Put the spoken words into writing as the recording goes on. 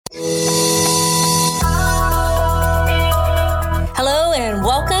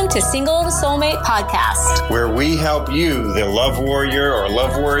to Single Soulmate Podcast, where we help you, the love warrior or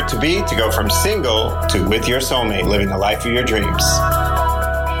love warrior to be, to go from single to with your soulmate, living the life of your dreams.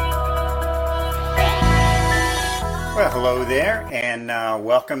 Well, hello there, and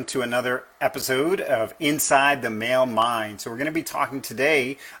welcome to another episode of Inside the Male Mind. So we're going to be talking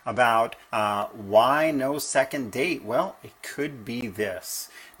today about why no second date. Well, it could be this.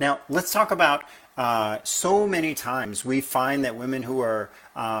 Now, let's talk about so many times we find that women who are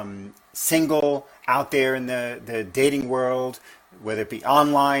single out there in the dating world, whether it be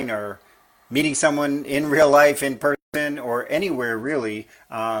online or meeting someone in real life, in person, or anywhere really,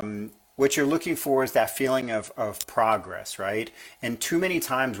 what you're looking for is that feeling of progress, right? And too many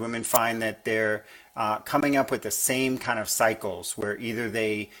times women find that they're coming up with the same kind of cycles where either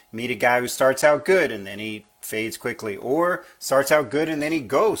they meet a guy who starts out good and then he fades quickly, or starts out good and then he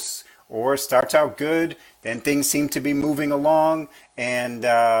ghosts, or starts out good, then things seem to be moving along, and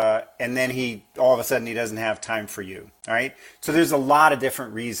then he all of a sudden he doesn't have time for you, all right? So there's a lot of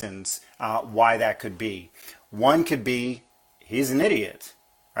different reasons why that could be. One could be he's an idiot,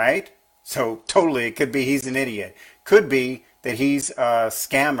 right? So totally, it could be he's an idiot. Could be that he's a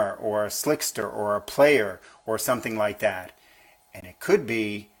scammer or a slickster or a player or something like that. And it could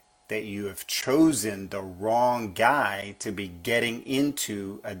be that you have chosen the wrong guy to be getting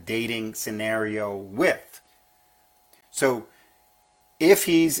into a dating scenario with. So if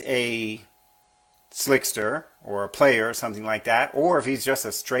he's a slickster or a player or something like that, or if he's just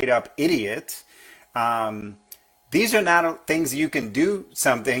a straight up idiot, these are not things you can do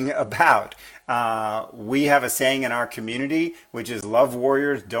something about. We have a saying in our community, which is love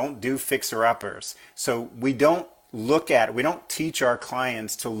warriors don't do fixer-uppers. So we don't teach our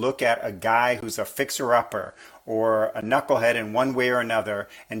clients to look at a guy who's a fixer-upper or a knucklehead in one way or another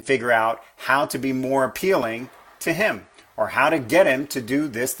and figure out how to be more appealing to him or how to get him to do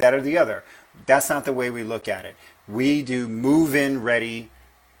this, that, or the other. That's not the way we look at it. We do move-in ready,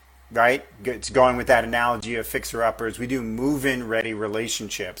 right? It's going with that analogy of fixer-uppers. We do move-in ready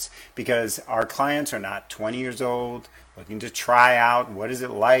relationships because our clients are not 20 years old looking to try out what is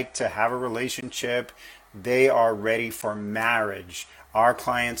it like to have a relationship. They are ready for marriage. Our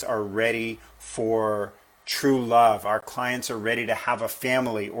clients are ready for true love. Our clients are ready to have a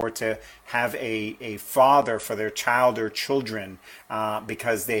family or to have a father for their child or children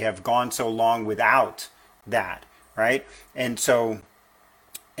because they have gone so long without that, right? And so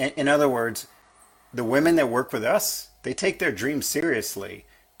in other words, the women that work with us, they take their dreams seriously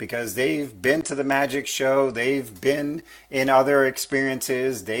because they've been to the magic show, they've been in other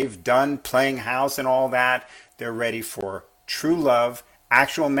experiences, they've done playing house and all that. They're ready for true love,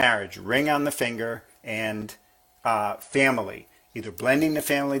 actual marriage, ring on the finger, and family, either blending the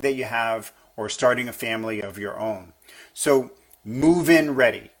family that you have or starting a family of your own. So move-in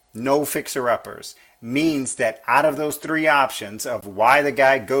ready, no fixer-uppers, means that out of those three options of why the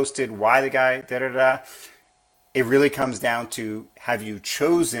guy ghosted, why the guy da-da-da, it really comes down to, have you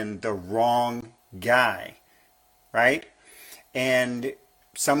chosen the wrong guy, right? And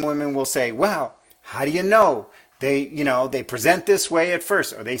some women will say, well, how do you know? They present this way at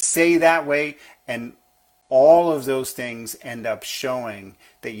first, or they say that way, and all of those things end up showing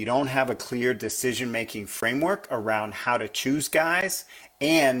that you don't have a clear decision-making framework around how to choose guys,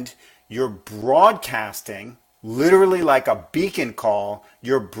 and you're broadcasting, literally like a beacon call,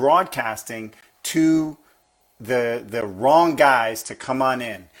 you're broadcasting to the wrong guys to come on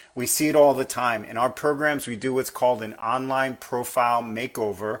in. We see it all the time. In our programs, we do what's called an online profile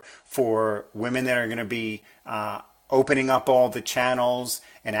makeover for women that are going to be opening up all the channels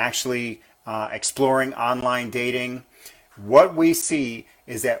and actually exploring online dating. What we see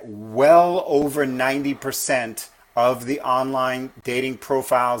is that well over 90% of the online dating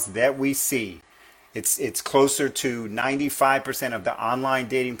profiles that we see, it's closer to 95% of the online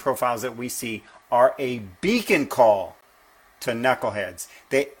dating profiles that we see are a beacon call to knuckleheads.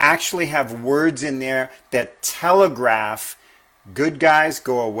 They actually have words in there that telegraph good guys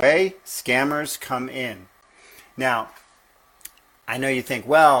go away, scammers come in. Now, I know you think,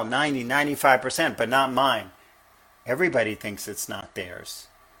 well, 95%, but not mine. Everybody thinks it's not theirs.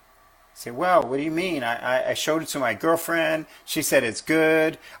 Say, well, what do you mean? I showed it to my girlfriend. She said it's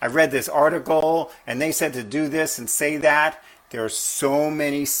good. I read this article and they said to do this and say that. There are so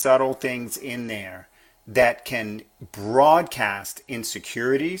many subtle things in there that can broadcast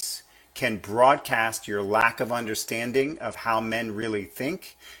insecurities, can broadcast your lack of understanding of how men really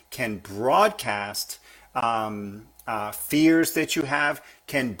think, can broadcast fears that you have,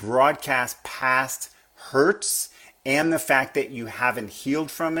 can broadcast past hurts and the fact that you haven't healed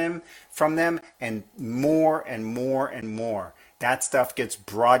from them, and more and more and more. That stuff gets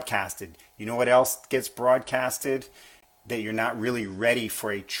broadcasted. You know what else gets broadcasted? That you're not really ready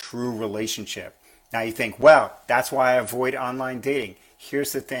for a true relationship. Now you think, well, that's why I avoid online dating.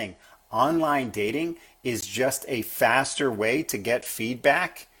 Here's the thing. Online dating is just a faster way to get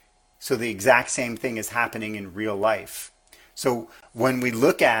feedback. So the exact same thing is happening in real life. So when we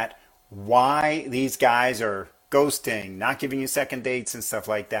look at why these guys are ghosting, not giving you second dates and stuff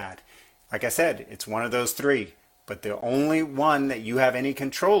like that, like I said, it's one of those three. But the only one that you have any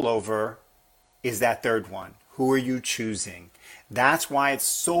control over is that third one. Who are you choosing? That's why it's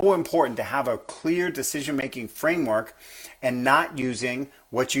so important to have a clear decision-making framework and not using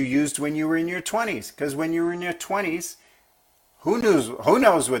what you used when you were in your 20s. Because when you were in your 20s, who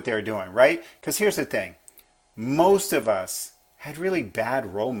knows what they're doing, right? Because here's the thing. Most of us had really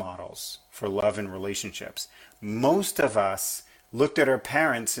bad role models for love and relationships. Most of us looked at our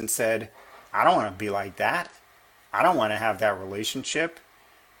parents and said, I don't want to be like that. I don't want to have that relationship.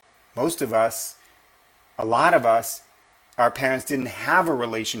 Most of us, a lot of us, our parents didn't have a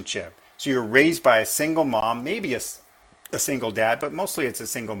relationship. So you're raised by a single mom, maybe a single dad, but mostly it's a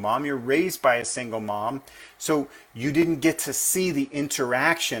single mom. You're raised by a single mom. So you didn't get to see the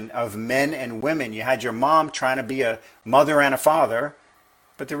interaction of men and women. You had your mom trying to be a mother and a father.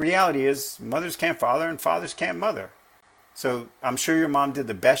 But the reality is mothers can't father and fathers can't mother. So I'm sure your mom did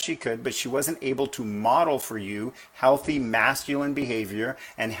the best she could, but she wasn't able to model for you healthy masculine behavior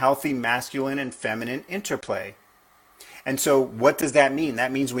and healthy masculine and feminine interplay. And so what does that mean?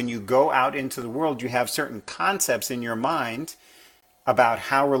 That means when you go out into the world, you have certain concepts in your mind about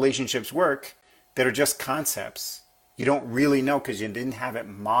how relationships work that are just concepts. You don't really know because you didn't have it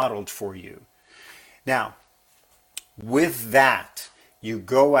modeled for you. Now, with that, you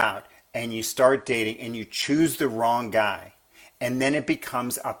go out and you start dating and you choose the wrong guy. And then it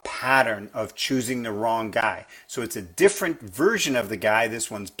becomes a pattern of choosing the wrong guy. So it's a different version of the guy.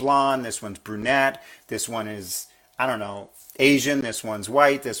 This one's blonde, this one's brunette, this one is, I don't know, Asian, this one's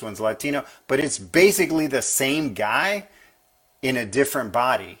white, this one's Latino. But it's basically the same guy in a different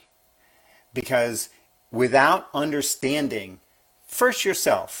body. Because without understanding, first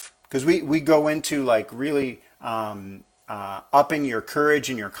yourself, because we go into like really upping your courage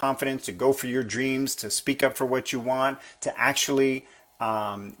and your confidence to go for your dreams, to speak up for what you want, to actually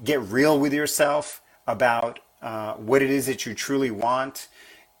get real with yourself about what it is that you truly want,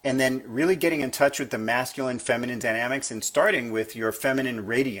 and then really getting in touch with the masculine feminine dynamics and starting with your feminine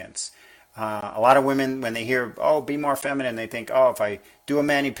radiance. A lot of women, when they hear, oh, be more feminine, they think, oh, if I do a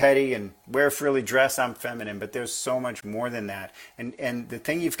mani-pedi and wear a frilly dress, I'm feminine. But there's so much more than that. And the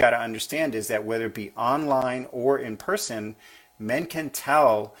thing you've got to understand is that whether it be online or in person, men can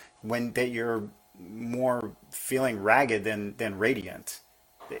tell when that you're more feeling ragged than radiant.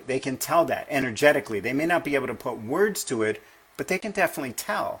 They can tell that energetically. They may not be able to put words to it, but they can definitely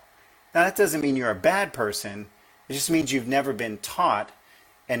tell. Now, that doesn't mean you're a bad person. It just means you've never been taught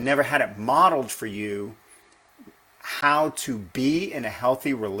and never had it modeled for you how to be in a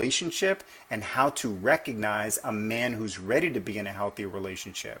healthy relationship and how to recognize a man who's ready to be in a healthy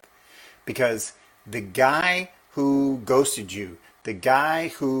relationship. Because the guy who ghosted you, the guy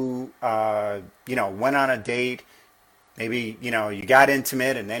who went on a date, maybe you got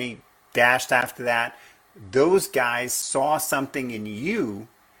intimate and then he dashed after that, those guys saw something in you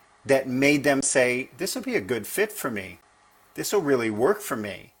that made them say, this will be a good fit for me. This will really work for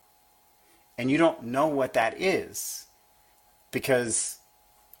me. And you don't know what that is because,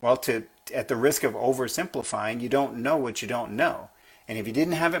 well, at the risk of oversimplifying, you don't know what you don't know. And if you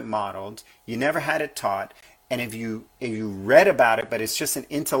didn't have it modeled, you never had it taught, and if you read about it, but it's just an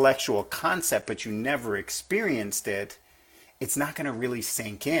intellectual concept, but you never experienced it, it's not going to really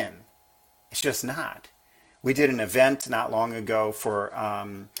sink in. It's just not. We did an event not long ago for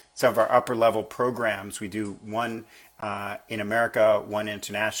some of our upper level programs. We do one in America, one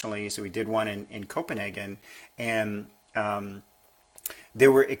internationally. So we did one in Copenhagen. And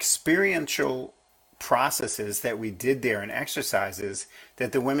there were experiential processes that we did there and exercises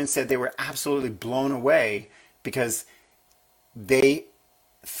that the women said they were absolutely blown away because they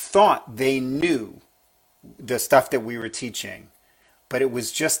thought they knew the stuff that we were teaching, but it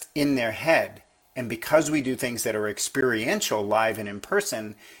was just in their head. And because we do things that are experiential, live and in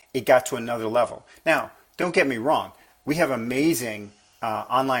person, it got to another level. Now, don't get me wrong. We have amazing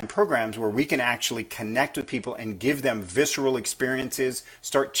online programs where we can actually connect with people and give them visceral experiences,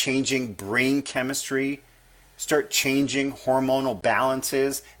 start changing brain chemistry, start changing hormonal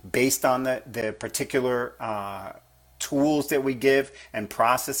balances based on the particular tools that we give and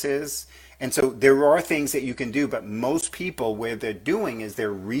processes. And so there are things that you can do, but most people, where they're doing is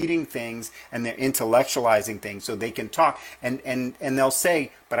they're reading things and they're intellectualizing things so they can talk. And they'll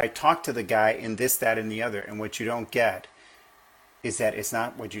say, but I talked to the guy in this, that, and the other. And what you don't get is that it's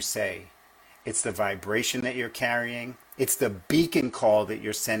not what you say. It's the vibration that you're carrying. It's the beacon call that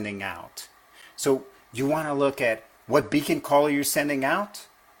you're sending out. So you want to look at what beacon call are you sending out?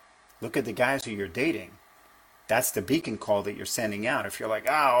 Look at the guys who you're dating. That's the beacon call that you're sending out. If you're like,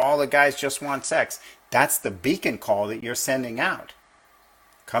 oh, all the guys just want sex, that's the beacon call that you're sending out.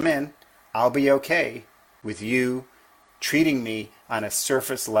 Come in. I'll be okay with you treating me on a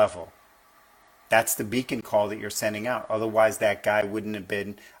surface level. That's the beacon call that you're sending out. Otherwise, that guy wouldn't have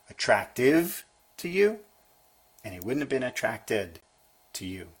been attractive to you, and he wouldn't have been attracted to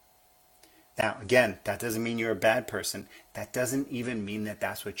you. Now, again, that doesn't mean you're a bad person. That doesn't even mean that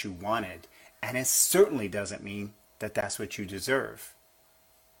that's what you wanted. And it certainly doesn't mean that that's what you deserve.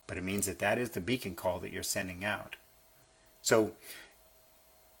 But it means that that is the beacon call that you're sending out. So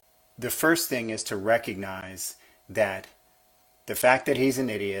the first thing is to recognize that the fact that he's an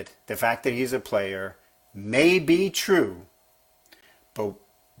idiot, the fact that he's a player may be true, but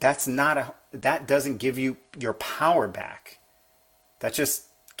that doesn't give you your power back. That just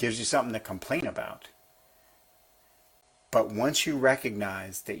gives you something to complain about. But once you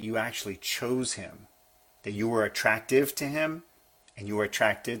recognize that you actually chose him, that you were attractive to him and you were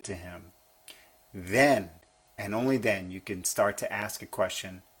attracted to him, then and only then you can start to ask a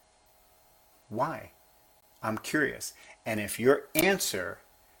question, why? I'm curious. And if your answer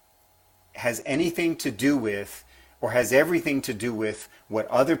has anything to do with, or has everything to do with what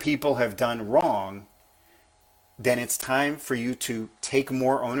other people have done wrong, then it's time for you to take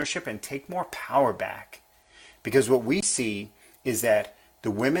more ownership and take more power back. Because what we see is that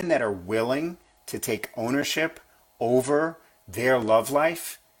the women that are willing to take ownership over their love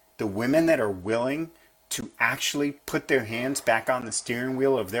life, the women that are willing to actually put their hands back on the steering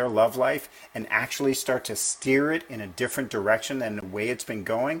wheel of their love life and actually start to steer it in a different direction than the way it's been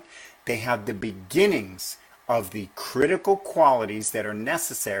going, they have the beginnings of the critical qualities that are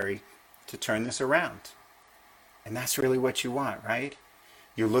necessary to turn this around. And that's really what you want, right?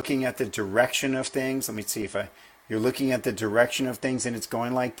 You're looking at the direction of things. Let me see if you're looking at the direction of things and it's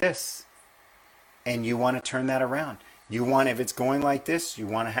going like this. And you want to turn that around. You want, if it's going like this, you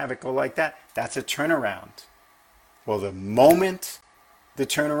want to have it go like that. That's a turnaround. Well, the moment the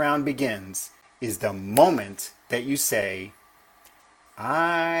turnaround begins is the moment that you say,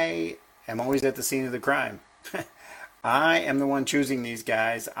 I am always at the scene of the crime. I am the one choosing these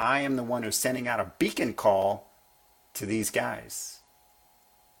guys. I am the one who's sending out a beacon call to these guys.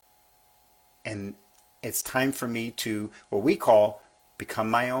 And it's time for me to, what we call, become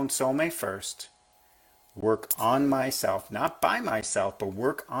my own soulmate first. Work on myself, not by myself, but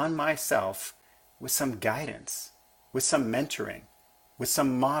work on myself with some guidance, with some mentoring, with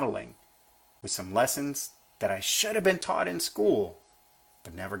some modeling, with some lessons that I should have been taught in school,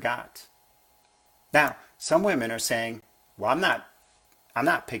 but never got. Now, some women are saying, well, I'm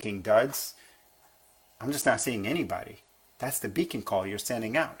not picking duds. I'm just not seeing anybody. That's the beacon call you're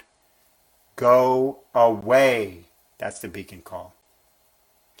sending out. Go away. That's the beacon call.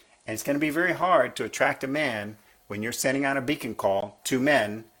 And it's going to be very hard to attract a man when you're sending out a beacon call to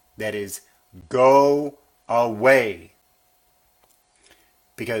men that is, go away.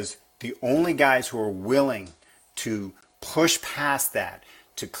 Because the only guys who are willing to push past that,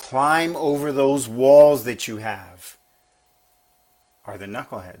 to climb over those walls that you have, are the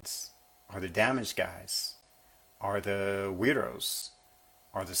knuckleheads, are the damaged guys, are the weirdos,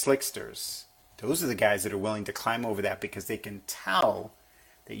 are the slicksters. Those are the guys that are willing to climb over that because they can tell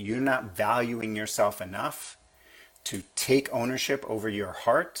that you're not valuing yourself enough to take ownership over your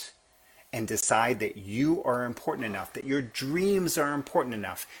heart and decide that you are important enough, that your dreams are important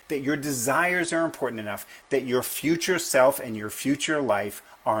enough, that your desires are important enough, that your future self and your future life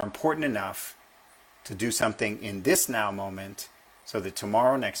are important enough to do something in this now moment so that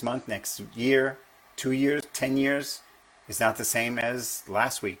tomorrow, next month, next year, 2 years, 10 years is not the same as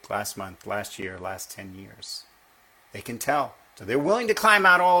last week, last month, last year, last 10 years. They can tell. So they're willing to climb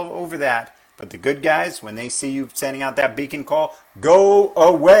out all over that. But the good guys, when they see you sending out that beacon call, go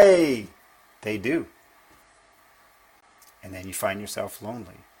away. They do. And then you find yourself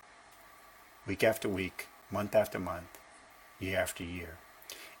lonely. Week after week, month after month, year after year.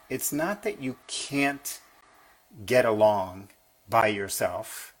 It's not that you can't get along by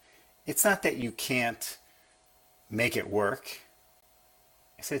yourself. It's not that you can't make it work.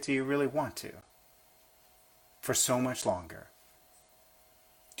 I said, do you really want to? For so much longer.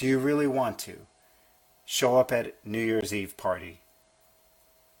 Do you really want to show up at New Year's Eve party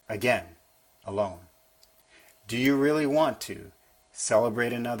again alone? Do you really want to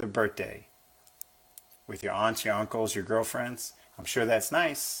celebrate another birthday with your aunts, your uncles, your girlfriends? I'm sure that's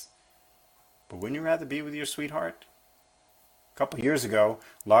nice, but wouldn't you rather be with your sweetheart? A couple of years ago,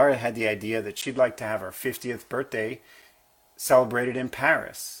 Laura had the idea that she'd like to have her 50th birthday celebrated in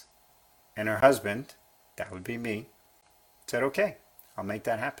Paris. And her husband, that would be me, said, okay, I'll make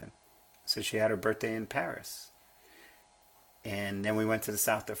that happen. So she had her birthday in Paris. And then we went to the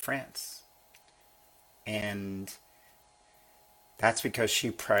south of France. And that's because she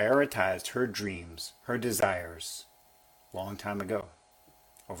prioritized her dreams, her desires, a long time ago,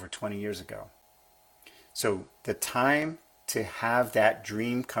 over 20 years ago. So the time to have that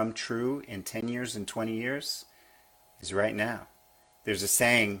dream come true in 10 years and 20 years is right now. There's a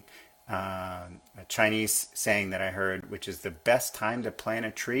saying, a Chinese saying that I heard, which is the best time to plant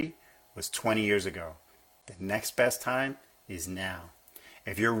a tree was 20 years ago. The next best time is now.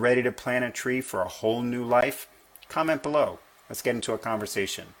 If you're ready to plant a tree for a whole new life, comment below. Let's get into a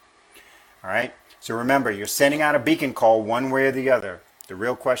conversation. All right? So remember, you're sending out a beacon call one way or the other. The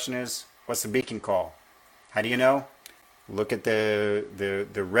real question is, what's the beacon call? How do you know? Look at the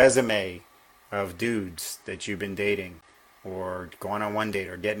resume of dudes that you've been dating or going on one date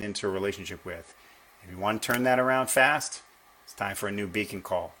or getting into a relationship with. If you want to turn that around fast, it's time for a new beacon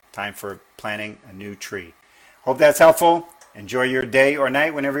call. Time for planting a new tree. Hope that's helpful. Enjoy your day or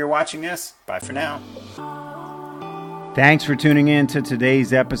night whenever you're watching this. Bye for now. Thanks for tuning in to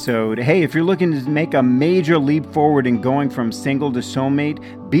today's episode. Hey, if you're looking to make a major leap forward in going from single to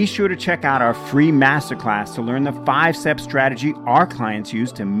soulmate, be sure to check out our free masterclass to learn the 5-step strategy our clients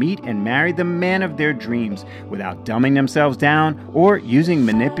use to meet and marry the man of their dreams without dumbing themselves down or using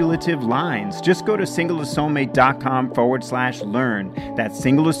manipulative lines. Just go to singletosoulmate.com/learn. That's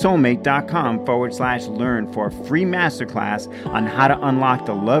singletosoulmate.com/learn for a free masterclass on how to unlock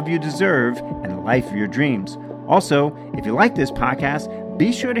the love you deserve and the life of your dreams. Also, if you like this podcast,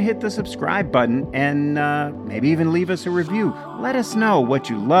 be sure to hit the subscribe button and maybe even leave us a review. Let us know what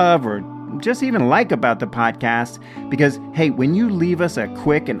you love or just even like about the podcast because, hey, when you leave us a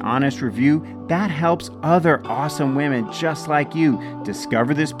quick and honest review, that helps other awesome women just like you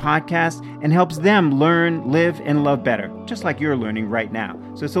discover this podcast and helps them learn, live, and love better, just like you're learning right now.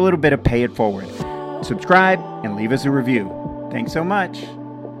 So it's a little bit of pay it forward. Subscribe and leave us a review. Thanks so much.